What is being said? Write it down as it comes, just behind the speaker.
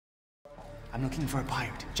I'm looking for a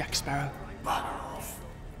pirate. Jack Sparrow. Bugger off.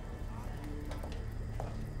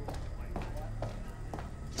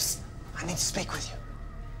 Psst, I need to speak with you.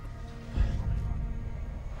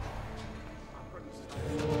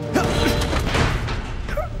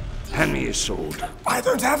 Hand me your sword. I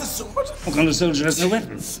don't have a sword. What kind of soldier has no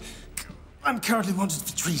weapons? I'm currently wanted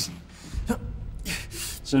for treason.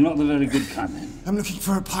 So not the very good kind, then. I'm looking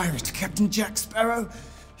for a pirate, Captain Jack Sparrow.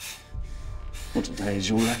 Well, today is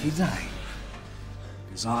your lucky day.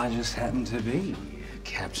 Because I just happen to be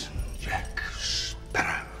Captain Jack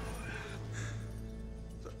Sparrow.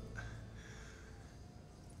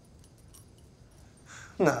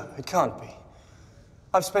 No, it can't be.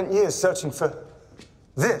 I've spent years searching for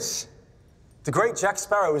this. The great Jack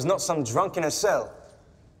Sparrow is not some drunk in a cell.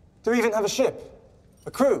 Do we even have a ship?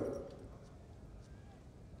 A crew?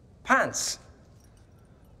 Pants?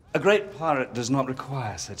 A great pirate does not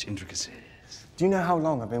require such intricacies. Do you know how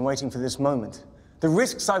long I've been waiting for this moment? The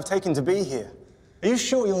risks I've taken to be here. Are you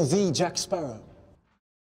sure you're the Jack Sparrow?